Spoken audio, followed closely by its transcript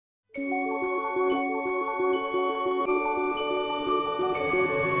With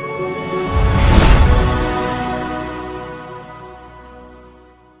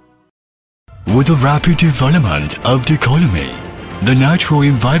the rapid development of the economy, the natural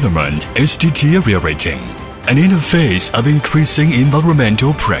environment is deteriorating, and in the face of increasing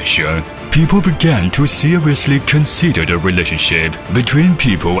environmental pressure, people began to seriously consider the relationship between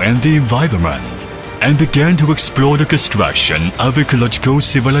people and the environment, and began to explore the construction of ecological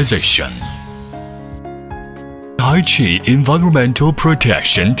civilization. Haiqi Environmental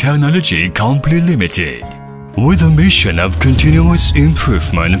Protection Technology Company Limited, with a mission of continuous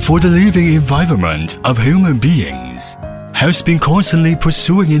improvement for the living environment of human beings, has been constantly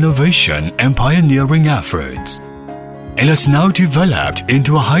pursuing innovation and pioneering efforts. It has now developed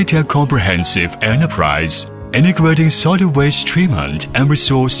into a high-tech comprehensive enterprise, integrating solid waste treatment and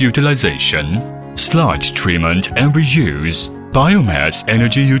resource utilization, sludge treatment and reuse, biomass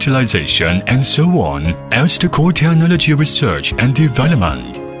energy utilization, and so on as the core technology research and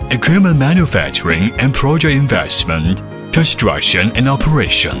development, equipment manufacturing and project investment, construction and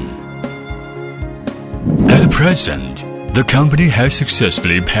operation. At present, the company has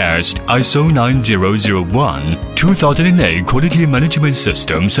successfully passed ISO 9001-2008 Quality Management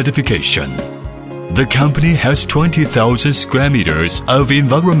System certification. The company has 20,000 square meters of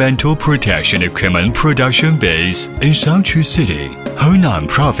environmental protection equipment production base in Shangchu City, Henan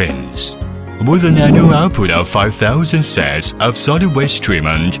Province, with an annual output of 5,000 sets of solid waste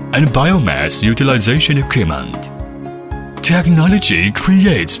treatment and biomass utilization equipment. Technology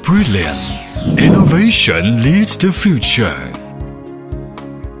creates brilliance. Innovation leads the future.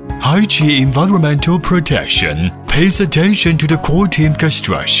 Haiqi Environmental Protection pays attention to the core team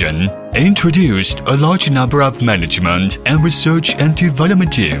construction, introduced a large number of management and research and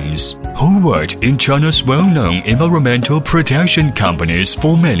development teams who worked in China's well-known environmental protection companies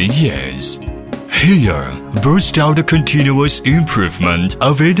for many years. Here burst out the continuous improvement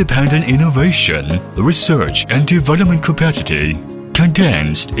of independent innovation, research and development capacity,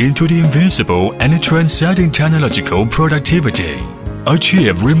 condensed into the invincible and transcending technological productivity,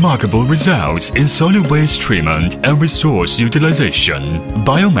 achieve remarkable results in solid waste treatment and resource utilization,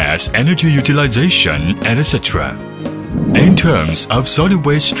 biomass energy utilization, and etc. In terms of solid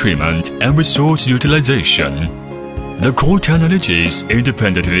waste treatment and resource utilization, the core technologies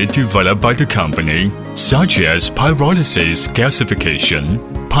independently developed by the company, such as pyrolysis gasification,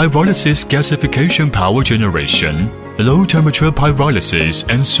 pyrolysis gasification power generation, low-temperature pyrolysis,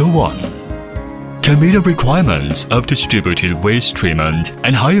 and so on, can meet the requirements of distributed waste treatment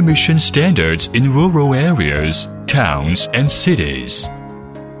and high-emission standards in rural areas, towns, and cities,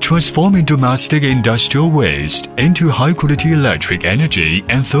 transforming domestic industrial waste into high-quality electric energy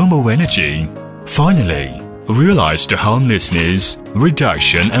and thermal energy. Finally, realize the harmlessness,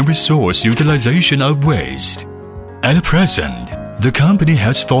 reduction, and resource utilization of waste. At present, the company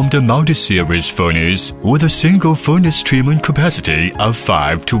has formed a multi-series furnace with a single furnace treatment capacity of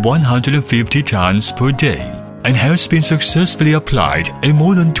 5 to 150 tons per day, and has been successfully applied in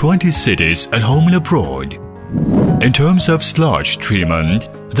more than 20 cities at home and abroad. In terms of sludge treatment,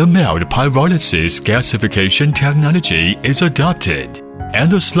 the mild pyrolysis gasification technology is adopted,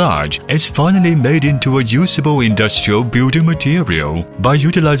 and the sludge is finally made into a usable industrial building material by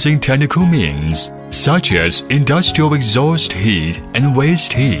utilizing technical means such as industrial exhaust heat and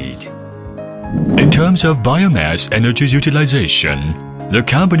waste heat. In terms of biomass energy utilization, the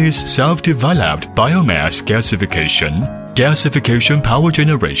company's self-developed biomass gasification, gasification power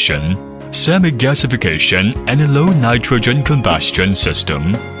generation, semi-gasification, and a low-nitrogen combustion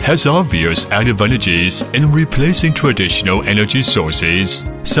system has obvious advantages in replacing traditional energy sources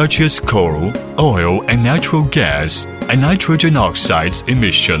such as coal, oil, and natural gas, and nitrogen oxides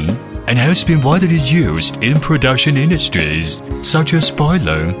emission, and has been widely used in production industries such as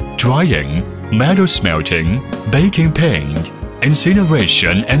boiler, drying, metal smelting, baking paint,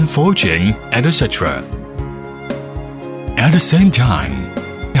 incineration and forging, and etc. At the same time,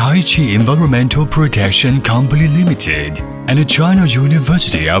 Haiqi Environmental Protection Company Limited and China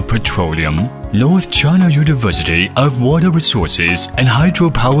University of Petroleum, North China University of Water Resources, and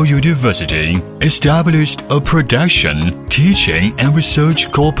Hydropower University established a production, teaching, and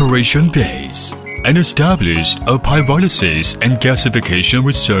research cooperation base, and established a pyrolysis and gasification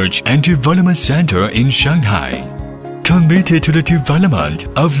research and development center in Shanghai, committed to the development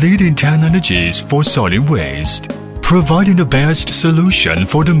of leading technologies for solid waste, providing the best solution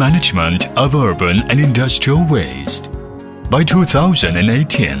for the management of urban and industrial waste. By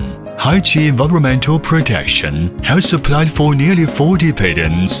 2018, Haiqi Environmental Protection has applied for nearly 40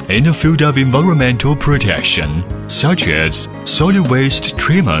 patents in the field of environmental protection, such as solid waste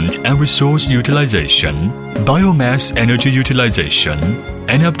treatment and resource utilization, biomass energy utilization,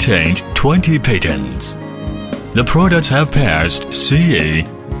 and obtained 20 patents. The products have passed CE,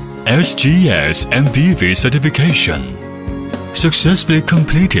 SGS, and BV certification. Successfully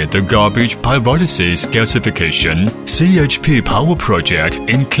completed the Garbage Pyrolysis Gasification (CHP) power project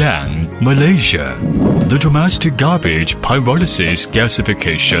in Klang, Malaysia. The Domestic Garbage Pyrolysis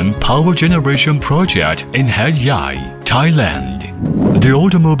Gasification power generation project in Hat Yai, Thailand. The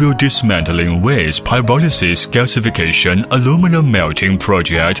Automobile Dismantling Waste Pyrolysis Gasification Aluminum Melting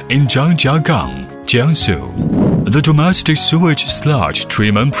project in Zhangjiagang, Jiangsu. The Domestic Sewage Sludge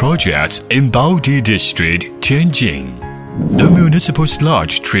Treatment projects in Baodi District, Tianjin. The Municipal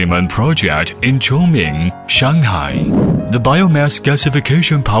Sludge Treatment Project in Chongming, Shanghai. The Biomass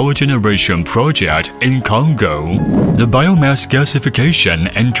Gasification Power Generation Project in Congo. The Biomass Gasification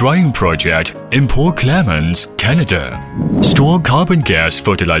and Drying Project in Port Clemens, Canada. Stored Carbon Gas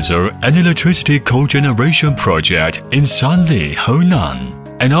Fertilizer and Electricity Cogeneration Project in Sanli,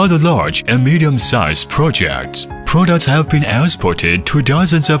 Henan, and other large and medium-sized projects. Products have been exported to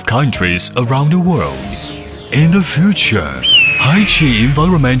dozens of countries around the world. In the future, Haiqi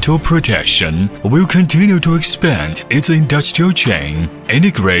Environmental Protection will continue to expand its industrial chain,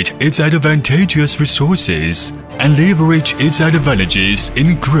 integrate its advantageous resources, and leverage its advantages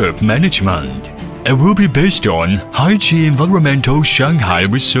in group management. It will be based on Haiqi Environmental Shanghai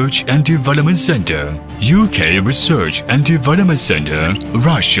Research and Development Center, UK Research and Development Center,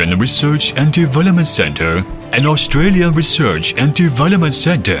 Russian Research and Development Center, and Australian Research and Development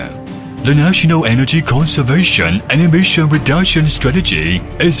Center. The National Energy Conservation and Emission Reduction Strategy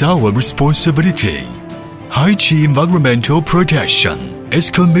is our responsibility. Haiqi Environmental Protection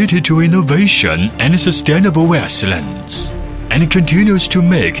is committed to innovation and sustainable excellence, and continues to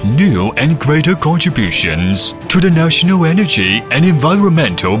make new and greater contributions to the national energy and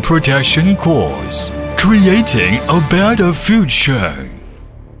environmental protection cause, creating a better future.